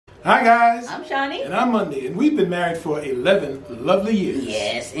Hi guys. I'm Shawnee. And I'm Monday, and we've been married for 11 lovely years.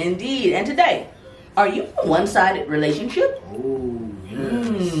 Yes, indeed. And today, are you in a one-sided relationship? Oh,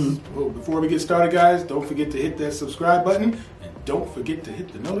 yes. Well, before we get started, guys, don't forget to hit that subscribe button, and don't forget to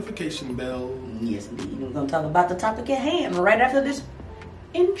hit the notification bell. Yes, indeed. We're going to talk about the topic at hand right after this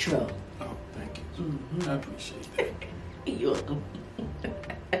intro. Oh, thank you. I appreciate that. You're welcome.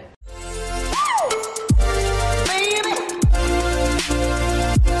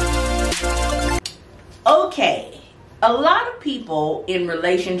 Okay, a lot of people in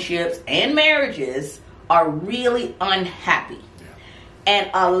relationships and marriages are really unhappy.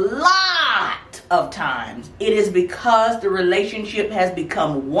 And a lot of times it is because the relationship has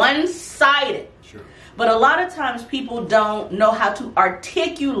become one-sided. Sure. But a lot of times people don't know how to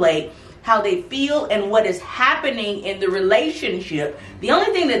articulate how they feel and what is happening in the relationship. The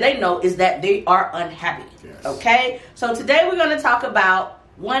only thing that they know is that they are unhappy. Yes. Okay? So today we're going to talk about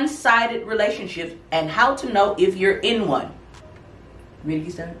one-sided relationships and how to know if you're in one. Ready to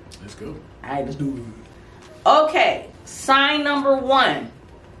get started? Let's go. All right, let's do it. Okay, sign number one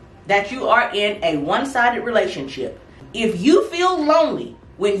that you are in a one-sided relationship. If you feel lonely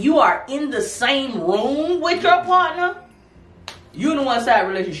when you are in the same room with your partner, you're in a one-sided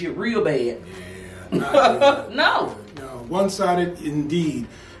relationship real bad. Yeah, not good. No. No, one-sided indeed.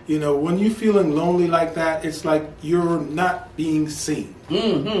 You know, when you're feeling lonely like that, it's like you're not being seen.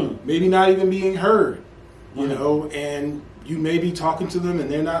 Mm-hmm. Maybe not even being heard, you know, and you may be talking to them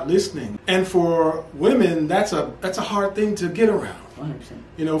and they're not listening. And for women, that's a hard thing to get around. 100%.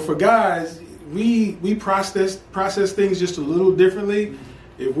 You know, for guys, we process things just a little differently.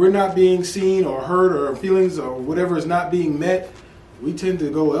 If we're not being seen or heard, or our feelings or whatever is not being met, we tend to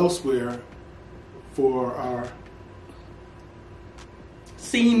go elsewhere for our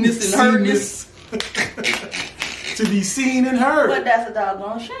Seenness and heardness. to be seen and heard. But that's a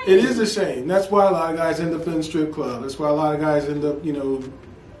doggone shame. It is a shame. That's why a lot of guys end up in the strip club. That's why a lot of guys end up, you know,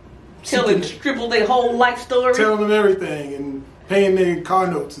 Telling strippers their whole life story. telling them everything and paying their car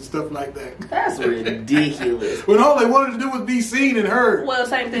notes and stuff like that. That's ridiculous. When all they wanted to do was be seen and heard. Well,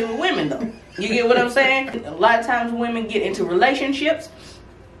 same thing with women, though. You get what I'm saying? A lot of times women get into relationships,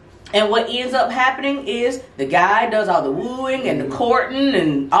 and what ends up happening is the guy does all the wooing and the courting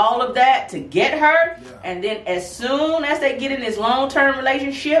and all of that to get her. Yeah. And then as soon as they get in these long-term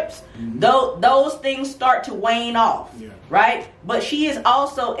relationships, those things start to wane off. Yeah. Right? But she is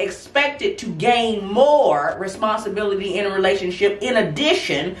also expected to gain more responsibility in a relationship in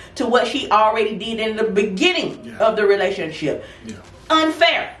addition to what she already did in the beginning of the relationship. Yeah.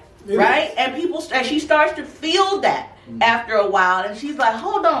 Unfair. It Right? is. And she starts to feel that after a while, and she's like,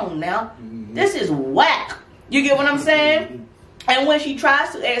 hold on now, this is whack. You get what I'm saying? And when she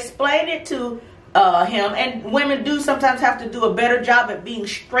tries to explain it to him, and women do sometimes have to do a better job at being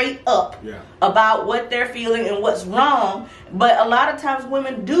straight up about what they're feeling and what's wrong, but a lot of times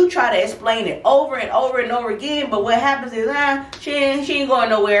women do try to explain it over and over and over again, but what happens is she ain't going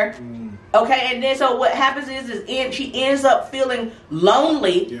nowhere. Okay, and then so what happens is she ends up feeling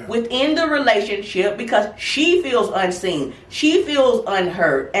lonely within the relationship because she feels unseen, she feels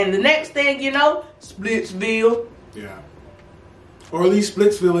unheard, and the next thing you know, Splitsville. Yeah. Or at least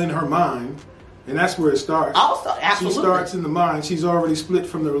Splitsville in her mind. And that's where it starts. Also, absolutely. She starts in the mind. She's already split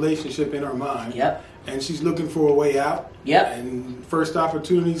from the relationship in her mind. Yep. And she's looking for a way out. Yep. And first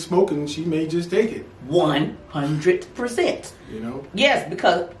opportunity smoking, she may just take it. 100%. You know? Yes,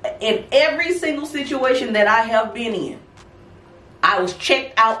 because in every single situation that I have been in, I was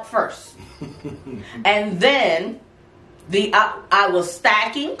checked out first. And then I was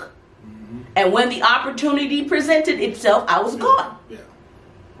stacking. And when the opportunity presented itself, I was gone. Yeah.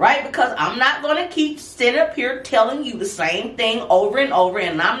 Right? Because I'm not going to keep sitting up here telling you the same thing over and over,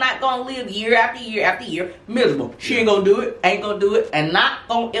 and I'm not going to live year after year after year miserable. She ain't going to do it, ain't going to do it, and not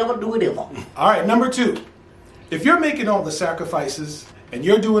going to ever do it ever. All right, number 2. If you're making all the sacrifices and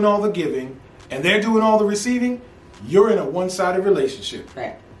you're doing all the giving and they're doing all the receiving, you're in a one-sided relationship.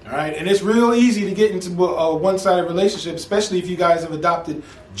 Right. All right, and it's real easy to get into a one-sided relationship, especially if you guys have adopted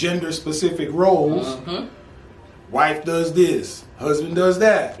gender-specific roles. Wife does this, husband does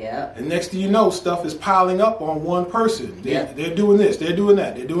that. Yeah. And next thing you know, stuff is piling up on one person. They're doing this, they're doing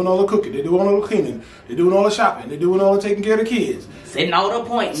that, they're doing all the cooking, they're doing all the cleaning, they're doing all the shopping, they're doing all the taking care of the kids. Setting all the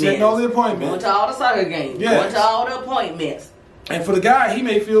appointments. Setting all the appointments. Going to all the soccer games. Yes. Going to all the appointments. And for the guy, he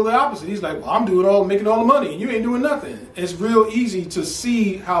may feel the opposite. He's like, well, making all the money, and you ain't doing nothing. It's real easy to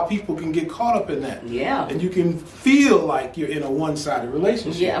see how people can get caught up in that. Yeah. And you can feel like you're in a one-sided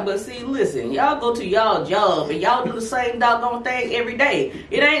relationship. Yeah, but see, listen, y'all go to y'all job and y'all do the same doggone thing every day.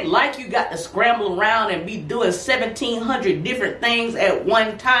 It ain't like you got to scramble around and be doing 1,700 different things at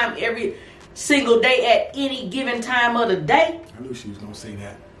one time every single day at any given time of the day. I knew she was going to say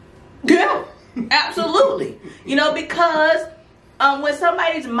that. Yeah, absolutely. Because when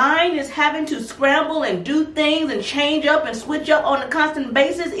somebody's mind is having to scramble and do things and change up and switch up on a constant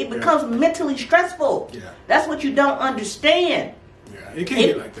basis, it becomes mentally stressful. Yeah. That's what you don't understand. Yeah, it can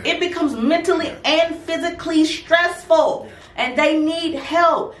get like that. It becomes mentally and physically stressful. Yeah. And they need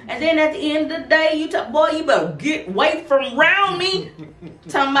help. And then at the end of the day, you talk, boy, you better get away from around me.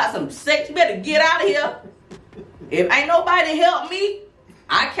 Talking about some sex, you better get out of here. If ain't nobody to help me,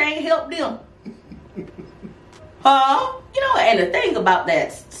 I can't help them. And the thing about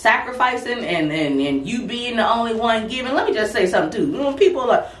that sacrificing and you being the only one giving, let me just say something too. People are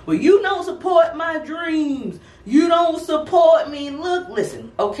like, well, you don't support my dreams. You don't support me.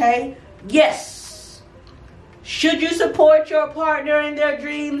 Listen, okay? Yes. Should you support your partner in their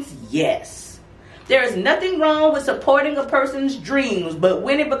dreams? Yes. There is nothing wrong with supporting a person's dreams, but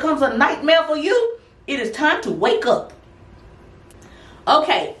when it becomes a nightmare for you, it is time to wake up.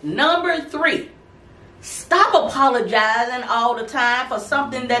 Okay, number 3. Stop apologizing all the time for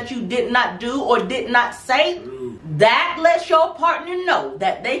something that you did not do or did not say. That lets your partner know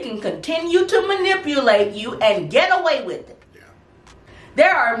that they can continue to manipulate you and get away with it. Yeah.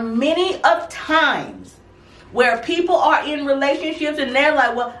 There are many of times where people are in relationships and they're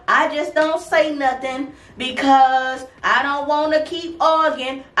like, well, I just don't say nothing because I don't want to keep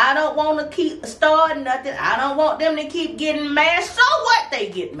arguing. I don't want to keep starting nothing. I don't want them to keep getting mad. So what? They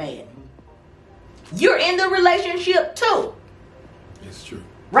get mad. You're in the relationship too. It's true.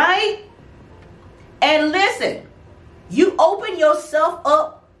 Right? And listen, you open yourself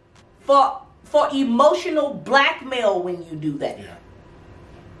up for emotional blackmail when you do that. Yeah.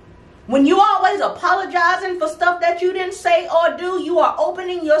 When you always apologizing for stuff that you didn't say or do, you are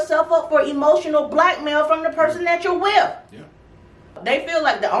opening yourself up for emotional blackmail from the person that you're with. Yeah. They feel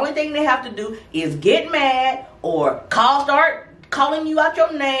like the only thing they have to do is get mad or start calling you out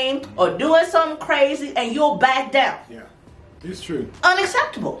your name or doing something crazy and you'll back down. Yeah. It's true.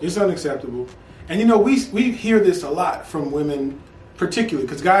 Unacceptable. It's unacceptable. And we hear this a lot from women, particularly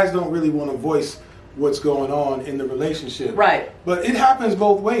because guys don't really want to voice what's going on in the relationship. Right. But it happens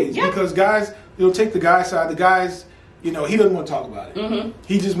both ways. Yeah. Because guys, take the guy's side. The guys, he doesn't want to talk about it. Mm-hmm.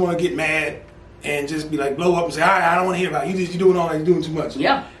 He just want to get mad and just be like, blow up and say, all right, I don't want to hear about it. You're doing all that. You're doing too much.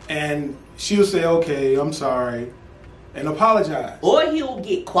 Yeah. And she'll say, okay, I'm sorry, and apologize. Or he'll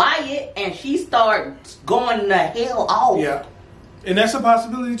get quiet and she starts going the hell off. Yeah. And that's a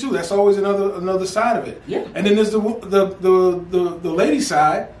possibility too. That's always another side of it. Yeah. And then there's the lady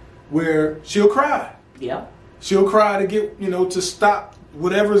side where she'll cry. Yeah. She'll cry to get to stop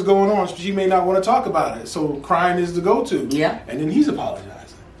whatever's going on. She may not want to talk about it, so crying is the go-to. Yeah. And then he's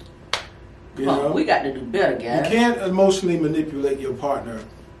apologizing. We got to do better, guys. You can't emotionally manipulate your partner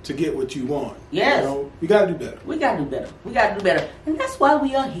to get what you want. Yes. We got to do better. We got to do better. We got to do better. And that's why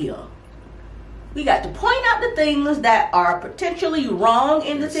we are here. We got to point out the things that are potentially wrong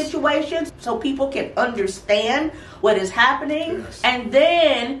in the situations so people can understand what is happening. Yes. And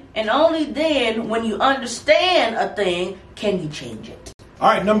then, and only then, when you understand a thing, can you change it.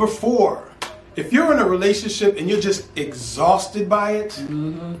 All right, number 4. If you're in a relationship and you're just exhausted by it,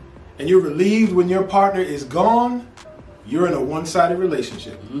 Mm-hmm. and you're relieved when your partner is gone, you're in a one-sided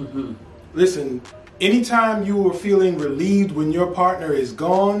relationship. Mm-hmm. Listen, anytime you are feeling relieved when your partner is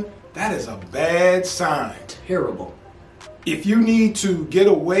gone, that is a bad sign. Terrible. If you need to get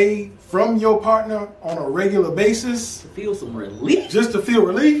away from your partner on a regular basis, Feel some relief. just to feel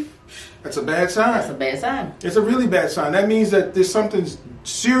relief, that's a bad sign. That's a bad sign. It's a really bad sign. That means that there's something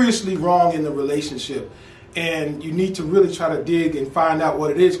seriously wrong in the relationship. And you need to really try to dig and find out what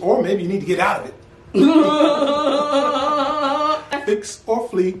it is. Or maybe you need to get out of it. Fix or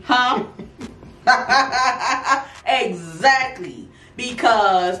flee. Huh? Exactly.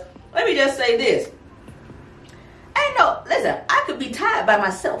 Because, let me just say this. Listen, I could be tired by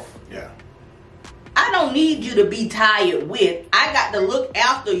myself. Yeah. I don't need you to be tired with. I got to look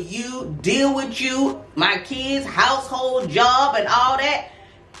after you, deal with you, my kids, household, job, and all that.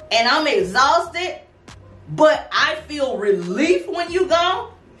 And I'm exhausted. But I feel relief when you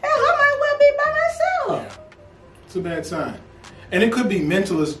gone. Hell, I might well be by myself. Yeah. It's a bad sign. And it could be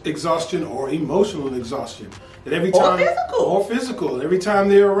mental exhaustion or emotional exhaustion. That every time, Or physical. Or physical. Every time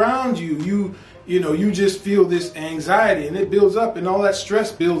they're around you, you just feel this anxiety, and it builds up, and all that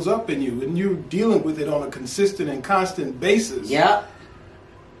stress builds up in you, and you're dealing with it on a consistent and constant basis. Yep.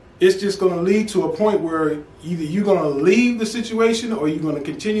 It's just going to lead to a point where either you're going to leave the situation or you're going to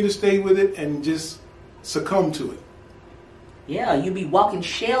continue to stay with it and just succumb to it. Yeah, you be walking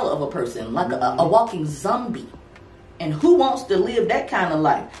shell of a person, like a walking zombie. And who wants to live that kind of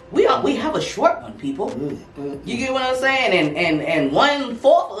life? We have a short one, people. You get what I'm saying? And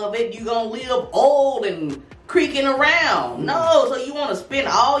 1/4 of it, you're going to live old and creaking around. No, so you want to spend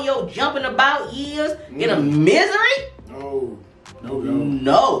all your jumping about years in a misery?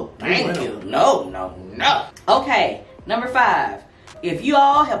 No, thank you. No. Okay, number 5. If you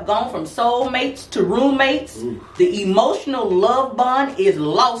all have gone from soulmates to roommates, the emotional love bond is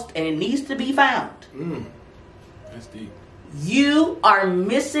lost and it needs to be found. That's deep. You are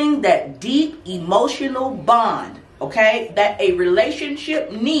missing that deep emotional bond, okay, that a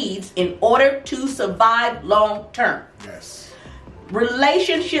relationship needs in order to survive long term. Yes.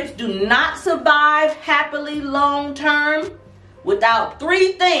 Relationships do not survive happily long term without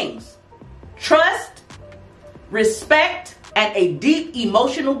 3 things: trust, respect, and a deep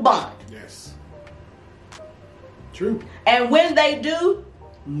emotional bond. Yes. True. And when they do,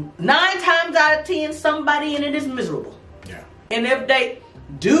 9 times out of 10, somebody in it is miserable. Yeah. And if they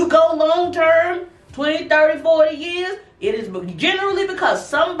do go long term, 20, 30, 40 years, it is generally because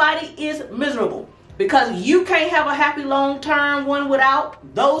somebody is miserable. Because you can't have a happy long term one without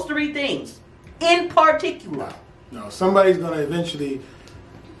those 3 things in particular. No, somebody's going to eventually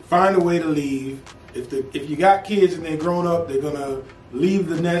find a way to leave. If you got kids and they're grown up, they're going to leave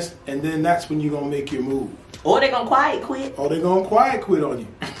the nest, and then that's when you're going to make your move. Or they're going to quiet quit. Or they're going to quiet quit on you.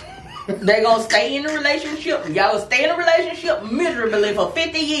 They're going to stay in the relationship. Y'all will stay in a relationship miserably for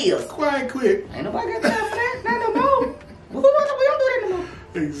 50 years. Quiet quit. Ain't nobody got time for that. Not no more. We don't do that no more.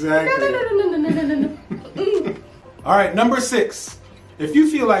 Exactly. No. All right, number 6. If you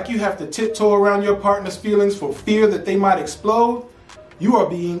feel like you have to tiptoe around your partner's feelings for fear that they might explode, you are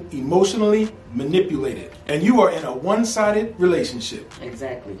being emotionally manipulated, and you are in a one-sided relationship.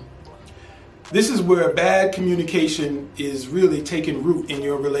 Exactly. This is where bad communication is really taking root in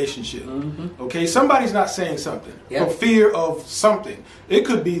your relationship. Okay, somebody's not saying something for fear of something. It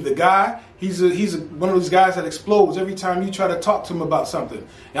could be the guy. He's one of those guys that explodes every time you try to talk to him about something.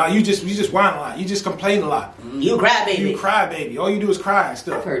 Now you just whine a lot. You just complain a lot. You cry, baby. You cry, baby. All you do is cry and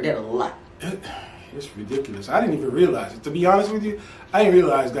stuff. I've heard that a lot. It's ridiculous. I didn't even realize it. To be honest with you, I didn't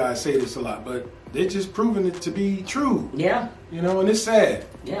realize guys say this a lot, but they're just proving it to be true. Yeah. And it's sad.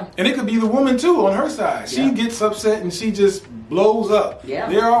 Yeah. And it could be the woman too on her side. She gets upset and she just blows up. Yeah.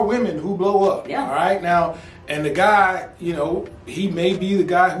 There are women who blow up. Yeah. All right. Now, and the guy, he may be the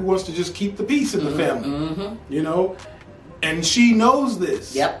guy who wants to just keep the peace in the family. And she knows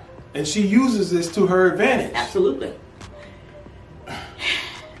this. Yep. And she uses this to her advantage. Absolutely.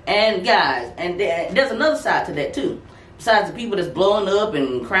 And guys, and there's another side to that too. Besides the people that's blowing up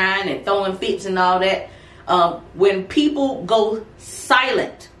and crying and throwing fits and all that, when people go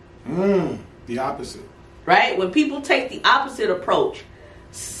silent. The opposite. Right? When people take the opposite approach,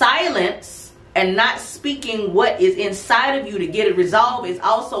 silence and not speaking what is inside of you to get it resolved is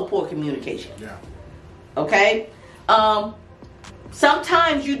also poor communication. Yeah. Okay?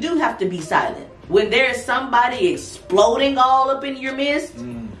 Sometimes you do have to be silent. When there is somebody exploding all up in your midst,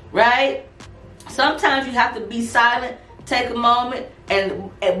 right? Sometimes you have to be silent, take a moment,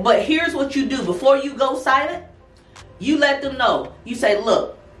 but here's what you do. Before you go silent, you let them know. You say,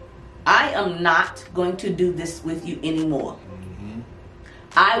 look, I am not going to do this with you anymore.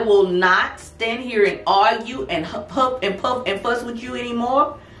 I will not stand here and argue and puff and fuss with you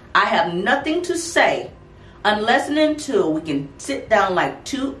anymore. I have nothing to say unless and until we can sit down like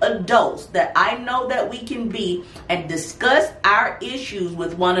 2 adults that I know that we can be and discuss our issues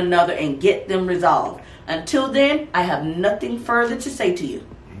with one another and get them resolved. Until then, I have nothing further to say to you.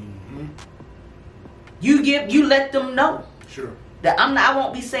 You let them know. Sure. That I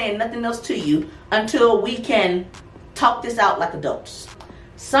won't be saying nothing else to you until we can talk this out like adults.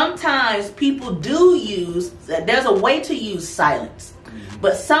 Sometimes people do there's a way to use silence.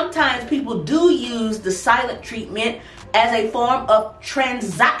 But sometimes people do use the silent treatment as a form of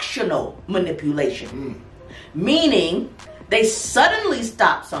transactional manipulation. Meaning, they suddenly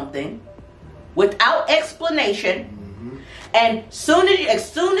stop something without explanation, and as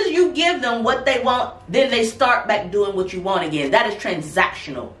soon as you give them what they want, then they start back doing what you want again. That is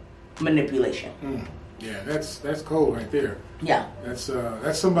transactional manipulation. Yeah, that's cold right there. Yeah.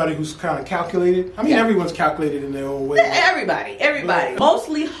 That's somebody who's kind of calculated. I mean, everyone's calculated in their own way. Everybody.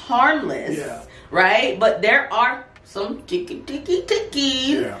 Mostly harmless, right? But there are some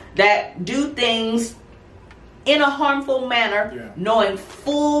tickies that do things in a harmful manner, knowing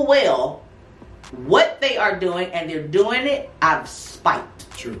full well what they are doing, and they're doing it out of spite.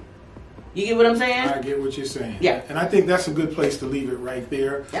 True. You get what I'm saying? I get what you're saying. Yeah. And I think that's a good place to leave it right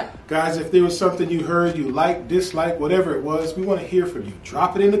there. Yeah. Guys, if there was something you heard, you liked, disliked, whatever it was, we want to hear from you.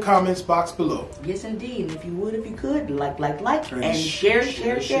 Drop it in the comments box below. Yes, indeed. And if you would, if you could, like, and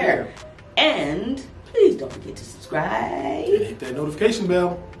share. And please don't forget to subscribe. And hit that notification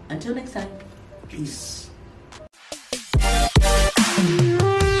bell. Until next time. Peace.